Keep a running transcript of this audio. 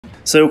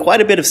So quite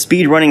a bit of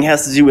speedrunning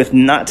has to do with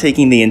not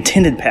taking the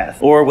intended path,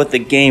 or what the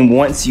game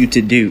wants you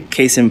to do.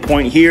 Case in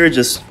point here,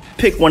 just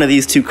pick one of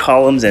these two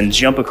columns and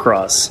jump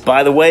across.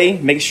 By the way,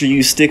 make sure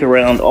you stick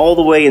around all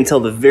the way until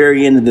the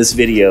very end of this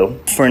video.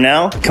 For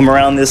now, come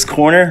around this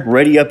corner,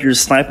 ready up your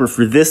sniper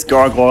for this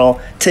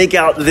gargoyle, take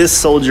out this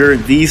soldier,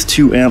 these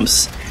two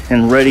imps,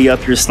 and ready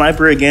up your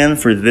sniper again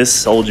for this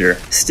soldier.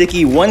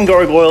 Sticky one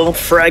gargoyle,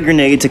 frag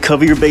grenade to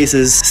cover your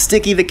bases,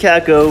 sticky the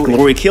Caco,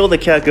 glory kill the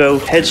Caco,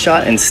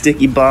 headshot and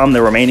sticky bomb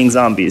the remaining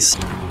zombies.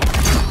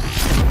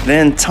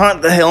 Then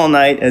taunt the Hell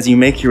Knight as you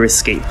make your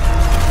escape.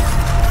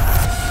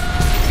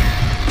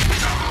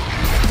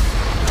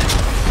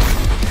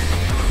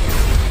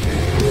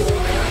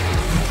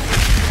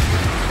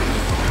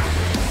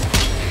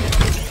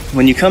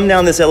 When you come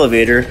down this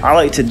elevator, I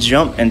like to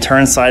jump and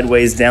turn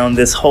sideways down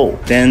this hole.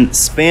 Then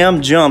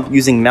spam jump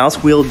using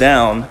mouse wheel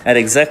down at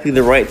exactly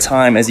the right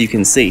time, as you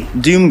can see.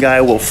 Doom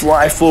Guy will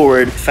fly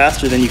forward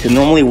faster than you can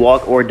normally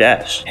walk or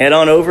dash. Head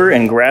on over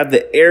and grab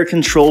the air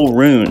control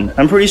rune.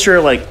 I'm pretty sure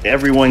like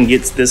everyone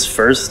gets this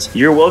first.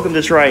 You're welcome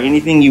to try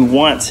anything you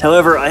want.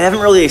 However, I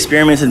haven't really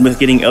experimented with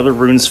getting other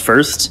runes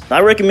first.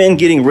 I recommend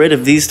getting rid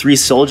of these 3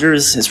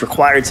 soldiers. It's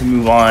required to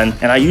move on,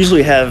 and I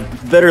usually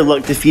have better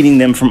luck defeating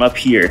them from up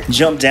here.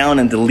 Jump down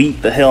and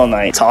delete the Hell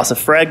Knight. Toss a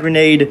frag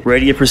grenade,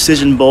 ready a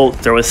precision bolt,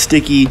 throw a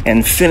sticky,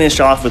 and finish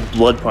off with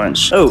blood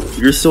punch. Oh,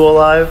 you're still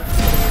alive?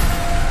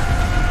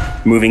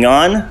 Moving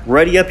on,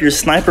 ready up your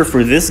sniper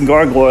for this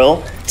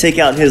gargoyle, take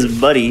out his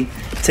buddy,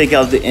 take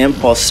out the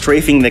imp while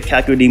strafing the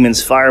Caco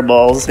Demon's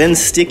fireballs, then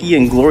sticky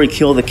and glory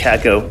kill the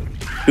Caco.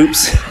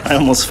 Oops, I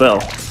almost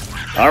fell.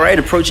 Alright,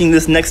 approaching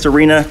this next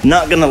arena,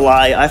 not gonna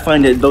lie, I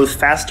find it both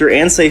faster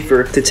and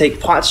safer to take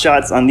pot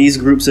shots on these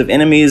groups of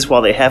enemies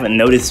while they haven't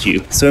noticed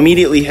you. So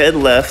immediately head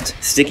left,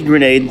 sticky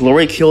grenade,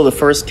 glory kill the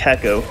first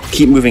Caco,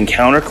 keep moving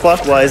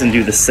counterclockwise and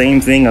do the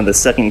same thing on the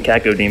second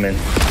Caco Demon.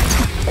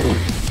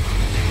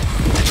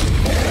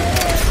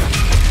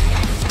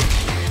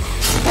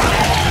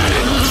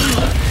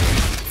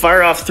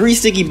 Fire off 3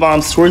 sticky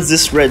bombs towards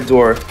this red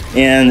door,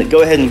 and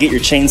go ahead and get your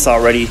chainsaw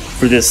ready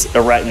for this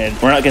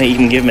arachnid. We're not gonna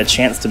even give him a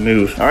chance to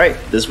move. All right,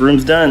 this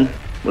room's done.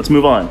 Let's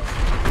move on.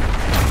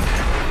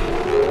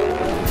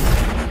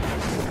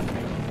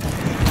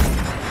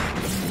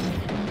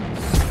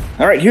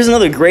 Alright, here's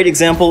another great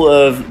example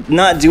of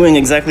not doing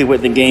exactly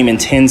what the game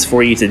intends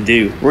for you to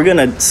do. We're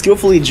gonna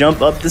skillfully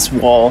jump up this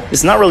wall.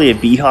 It's not really a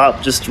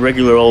B-hop, just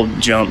regular old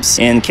jumps,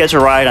 and catch a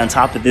ride on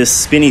top of this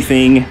spinny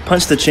thing,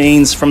 punch the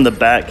chains from the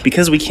back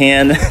because we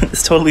can.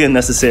 It's totally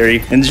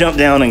unnecessary, and jump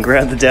down and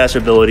grab the dash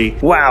ability.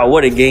 Wow,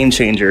 what a game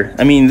changer.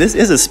 I mean, this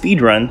is a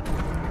speedrun.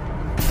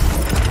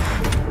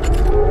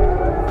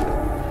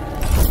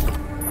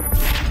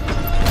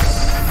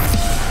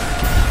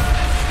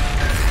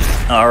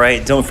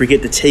 Alright, don't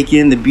forget to take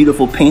in the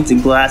beautiful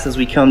painted glass as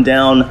we come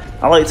down.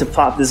 I like to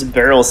pop this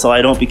barrel so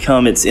I don't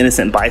become its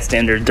innocent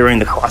bystander during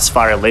the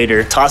crossfire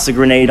later. Toss a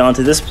grenade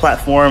onto this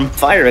platform,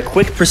 fire a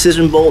quick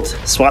precision bolt,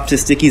 swap to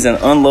stickies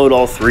and unload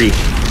all 3.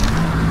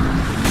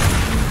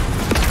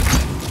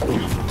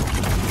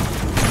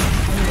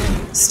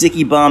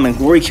 Sticky bomb and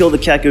glory kill the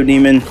Caco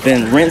Demon,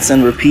 then rinse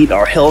and repeat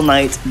our Hell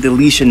Knight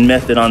deletion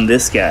method on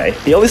this guy.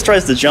 He always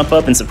tries to jump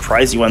up and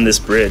surprise you on this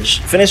bridge.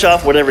 Finish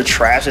off whatever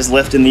trash is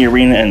left in the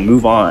arena and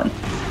move on.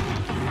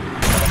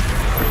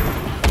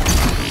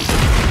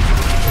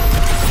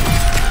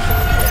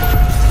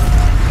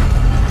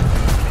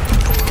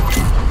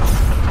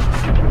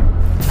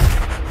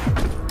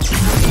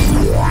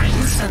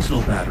 This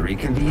Sentinel battery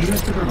can be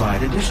used to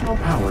provide additional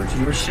power to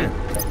your ship.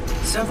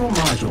 Several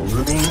modules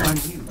remain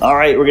unused.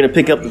 Alright, we're gonna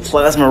pick up the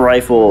plasma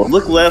rifle.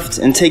 Look left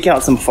and take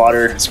out some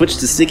fodder. Switch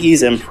to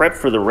stickies and prep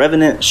for the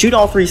Revenant. Shoot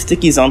all 3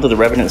 stickies onto the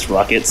Revenant's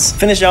rockets.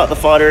 Finish out the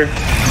fodder.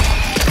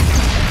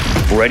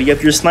 Ready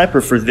up your sniper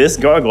for this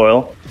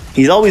gargoyle.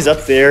 He's always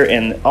up there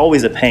and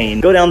always a pain.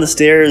 Go down the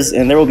stairs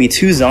and there will be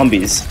 2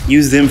 zombies.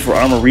 Use them for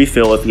armor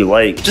refill if you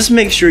like. Just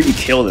make sure you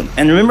kill them.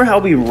 And remember how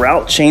we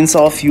route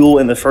chainsaw fuel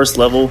in the first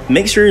level?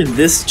 Make sure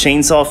this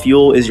chainsaw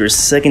fuel is your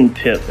second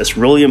pip. That's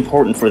really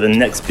important for the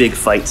next big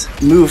fight.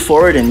 Move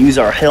forward and use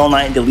our Hell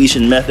Knight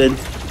deletion method,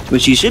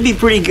 which you should be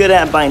pretty good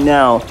at by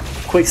now.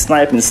 Quick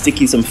snipe and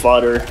sticky some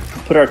fodder.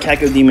 Put our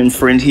Caco Demon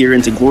friend here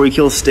into glory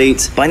kill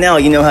state. By now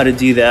you know how to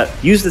do that.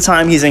 Use the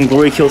time he's in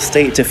glory kill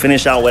state to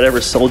finish out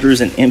whatever soldiers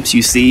and imps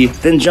you see.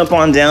 Then jump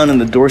on down and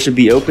the door should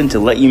be open to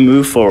let you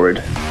move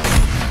forward.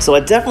 So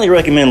I definitely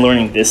recommend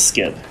learning this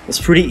skip.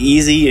 It's pretty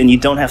easy and you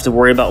don't have to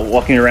worry about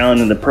walking around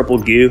in the purple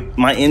goo.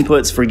 My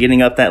inputs for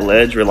getting up that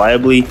ledge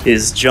reliably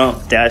is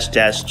jump, dash,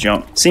 dash,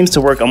 jump. Seems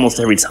to work almost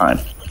every time.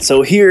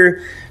 So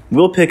here,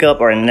 we'll pick up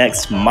our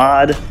next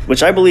mod,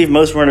 which I believe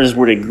most runners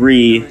would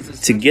agree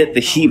to get the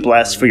heat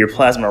blast for your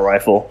plasma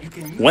rifle.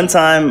 One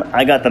time,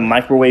 I got the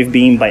microwave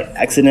beam by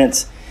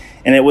accident,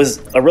 and it was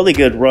a really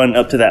good run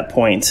up to that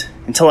point,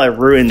 until I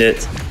ruined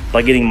it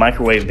by getting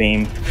microwave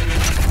beam.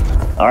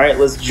 Alright,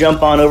 let's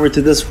jump on over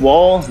to this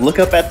wall, look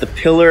up at the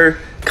pillar,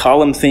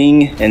 column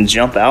thing and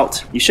jump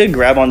out, you should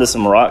grab onto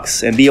some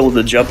rocks and be able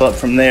to jump up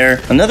from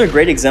there. Another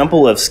great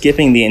example of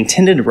skipping the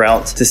intended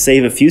route to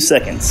save a few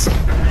seconds.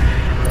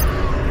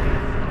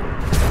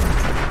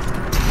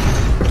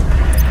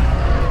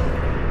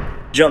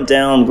 Jump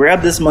down,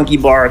 grab this monkey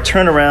bar,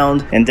 turn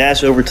around, and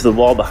dash over to the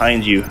wall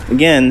behind you.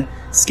 Again,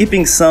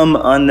 skipping some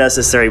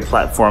unnecessary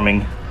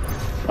platforming.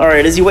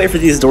 Alright, as you wait for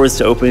these doors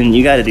to open,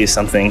 you gotta do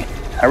something.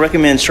 I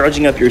recommend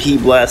charging up your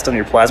heat blast on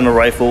your plasma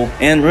rifle.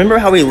 And remember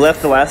how we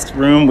left the last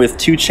room with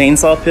 2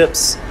 chainsaw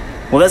pips?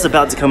 Well, that's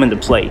about to come into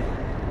play.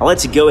 I'll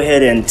let you go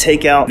ahead and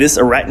take out this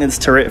arachnid's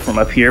turret from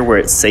up here where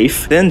it's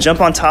safe. Then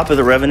jump on top of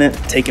the Revenant,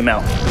 take him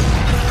out.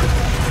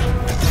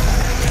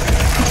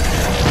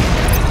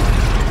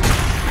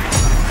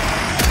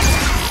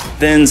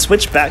 Then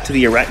switch back to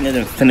the arachnid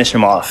and finish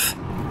him off.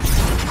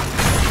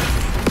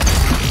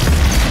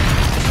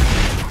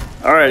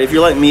 Alright, if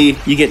you're like me,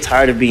 you get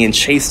tired of being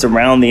chased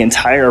around the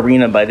entire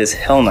arena by this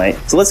Hell Knight.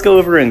 So let's go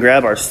over and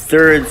grab our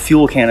 3rd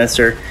fuel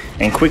canister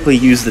and quickly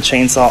use the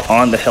chainsaw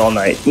on the Hell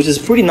Knight, which is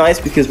pretty nice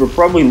because we're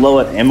probably low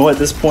at ammo at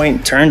this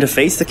point. Turn to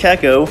face the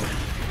Kako,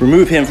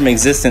 remove him from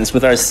existence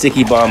with our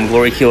Sticky Bomb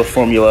Glory Kill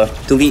formula,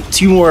 delete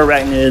 2 more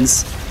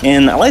arachnids,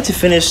 and I like to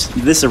finish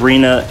this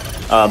arena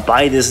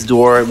by this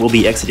door we'll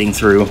be exiting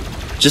through.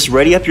 Just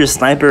ready up your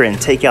sniper and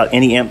take out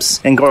any imps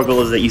and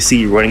gargoyles that you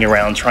see running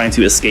around trying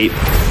to escape.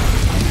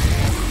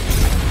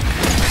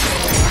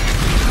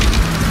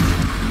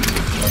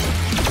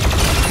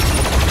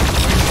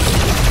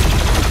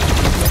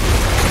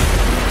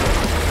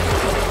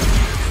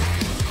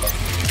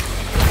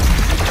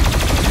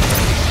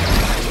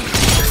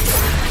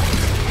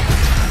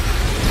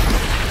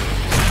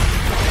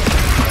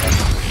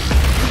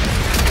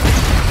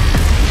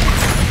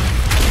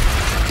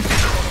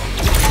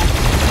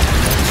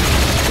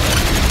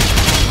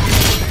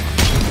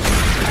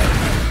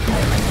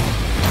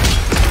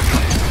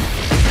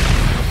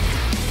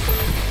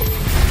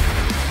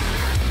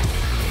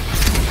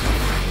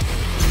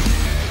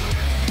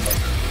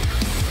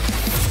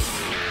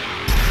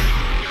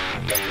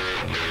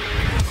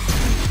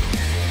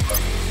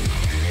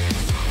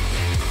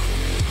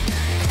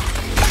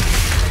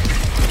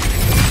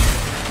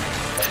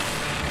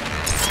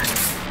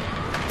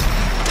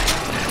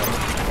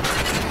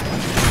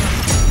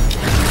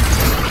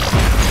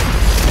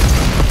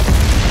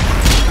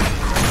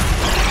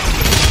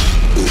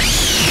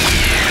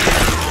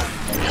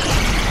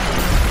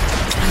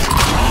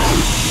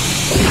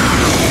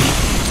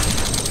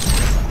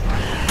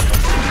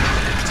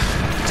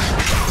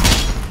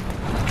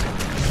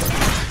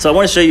 So I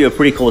want to show you a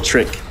pretty cool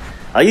trick.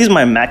 I use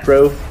my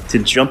macro to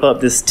jump up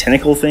this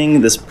tentacle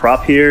thing, this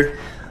prop here,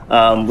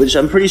 which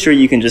I'm pretty sure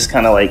you can just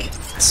kind of like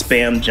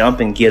spam jump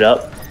and get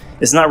up.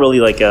 It's not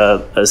really like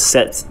a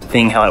set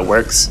thing how it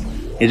works.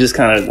 It just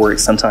kind of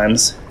works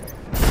sometimes.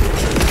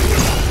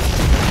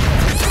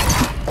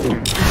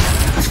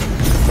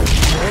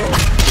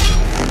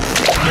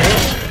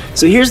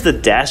 So here's the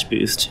dash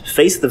boost.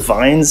 Face the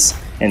vines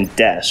and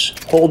dash.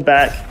 Hold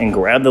back and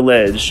grab the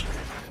ledge.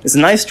 It's a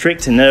nice trick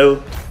to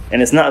know,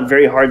 and it's not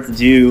very hard to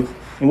do,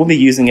 and we'll be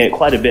using it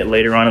quite a bit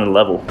later on in the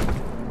level.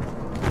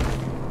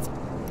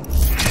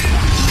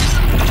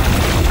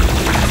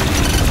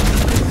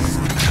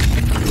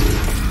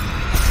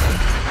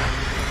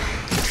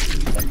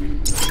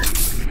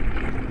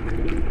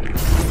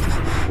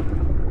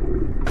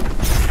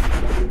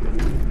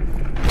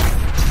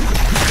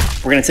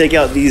 We're gonna take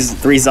out these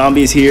 3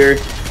 zombies here,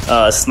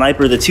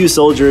 sniper the 2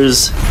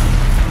 soldiers.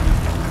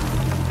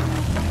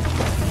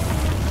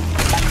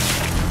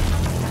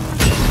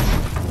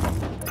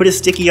 Put a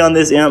sticky on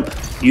this imp,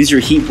 use your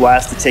heat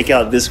blast to take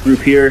out this group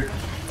here.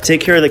 Take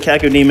care of the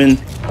Kako demon.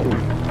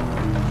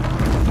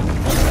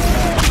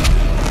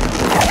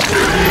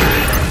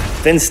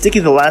 Then sticky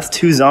the last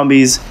 2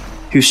 zombies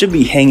who should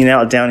be hanging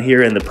out down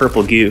here in the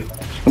purple goo.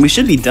 And we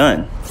should be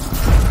done.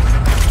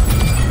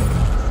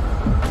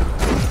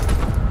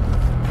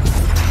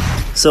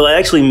 So I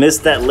actually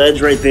missed that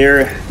ledge right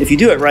there. If you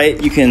do it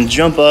right, you can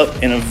jump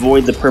up and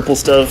avoid the purple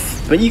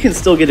stuff, but you can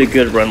still get a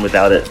good run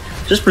without it.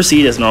 Just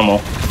proceed as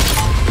normal.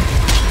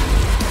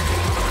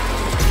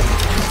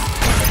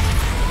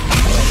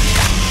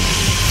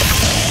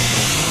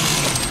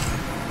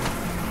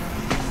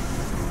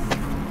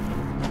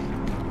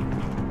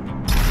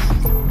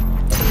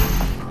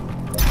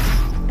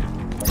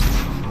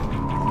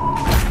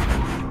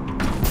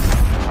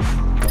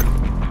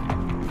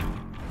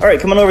 Alright,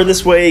 coming over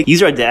this way,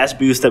 use our dash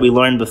boost that we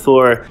learned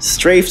before.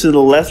 Strafe to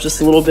the left just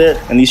a little bit,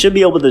 and you should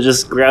be able to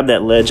just grab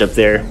that ledge up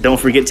there. Don't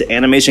forget to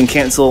animation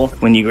cancel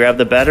when you grab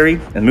the battery,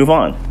 and move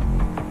on.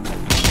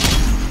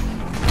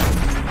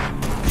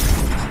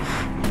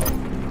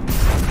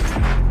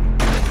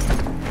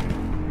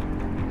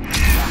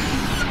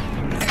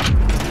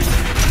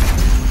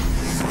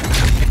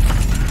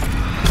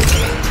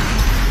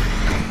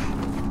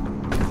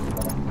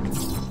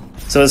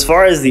 So as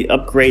far as the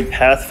upgrade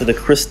path for the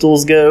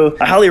crystals go,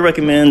 I highly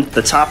recommend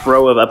the top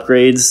row of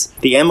upgrades.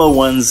 The ammo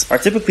ones are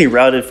typically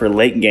routed for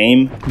late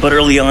game, but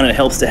early on it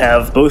helps to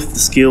have both the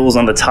skills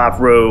on the top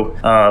row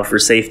for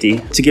safety.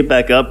 To get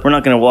back up, we're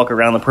not going to walk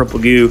around the purple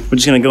goo. We're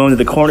just going to go into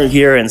the corner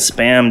here and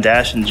spam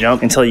dash and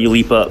jump until you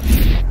leap up.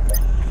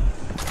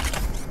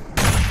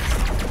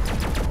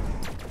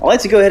 I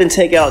like to go ahead and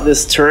take out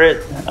this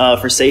turret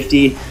for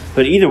safety,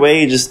 but either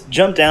way, just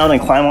jump down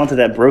and climb onto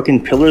that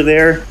broken pillar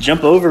there,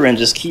 jump over and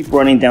just keep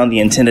running down the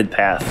intended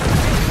path.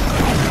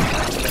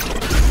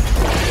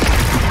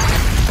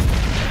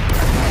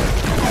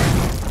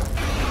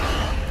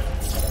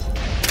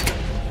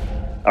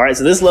 Alright,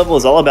 so this level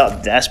is all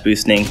about dash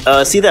boosting.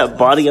 See that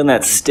body on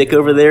that stick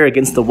over there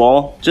against the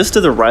wall? Just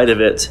to the right of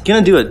it, you're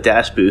gonna do a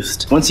dash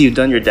boost. Once you've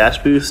done your dash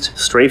boost,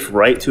 strafe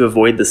right to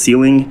avoid the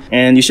ceiling,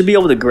 and you should be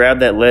able to grab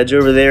that ledge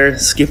over there,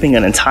 skipping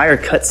an entire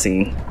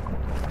cutscene.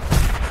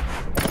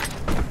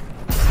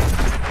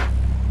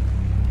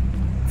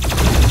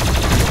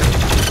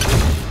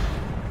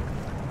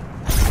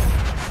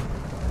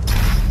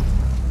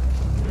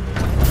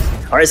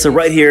 Alright, so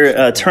right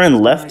here, turn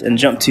left and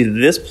jump to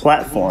this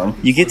platform.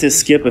 You get to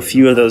skip a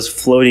few of those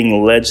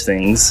floating ledge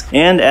things.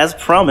 And as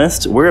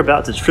promised, we're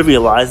about to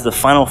trivialize the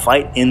final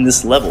fight in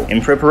this level.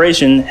 In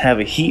preparation, have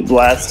a heat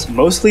blast,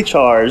 mostly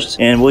charged,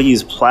 and we'll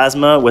use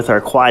plasma with our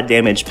quad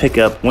damage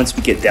pickup once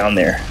we get down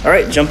there.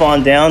 Alright, jump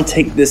on down,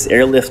 take this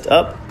airlift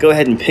up, go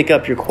ahead and pick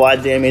up your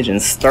quad damage and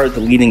start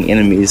deleting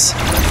enemies.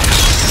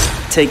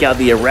 Take out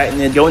the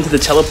arachnid, go into the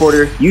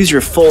teleporter, use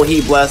your full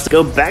heat blast,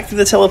 go back to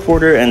the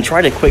teleporter and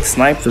try to quick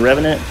snipe the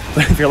revenant.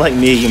 But if you're like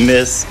me, you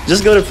miss.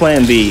 Just go to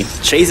plan B.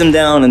 Chase him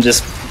down and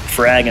just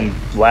frag and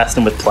blast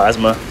him with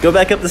plasma. Go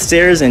back up the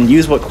stairs and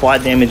use what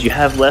quad damage you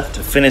have left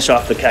to finish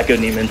off the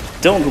Cacodemon.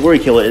 Don't glory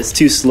kill it, it's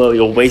too slow,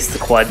 you'll waste the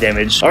quad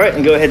damage. Alright,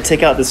 and go ahead and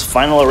take out this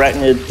final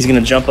arachnid. He's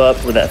gonna jump up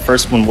where that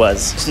first one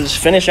was. So just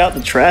finish out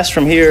the trash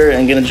from here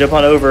and gonna jump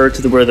on over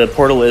to where the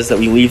portal is that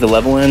we leave the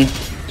level in.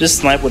 Just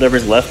snipe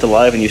whatever's left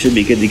alive and you should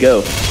be good to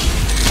go.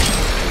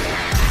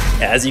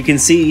 As you can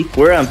see,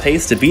 we're on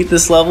pace to beat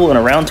this level in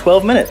around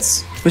 12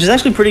 minutes, which is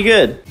actually pretty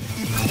good.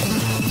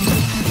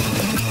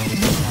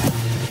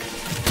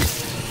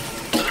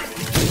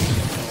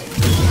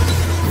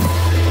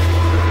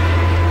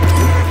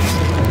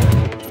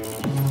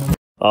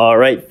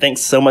 Alright,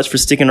 thanks so much for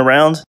sticking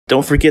around.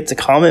 Don't forget to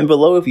comment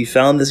below if you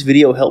found this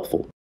video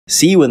helpful.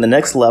 See you in the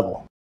next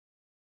level.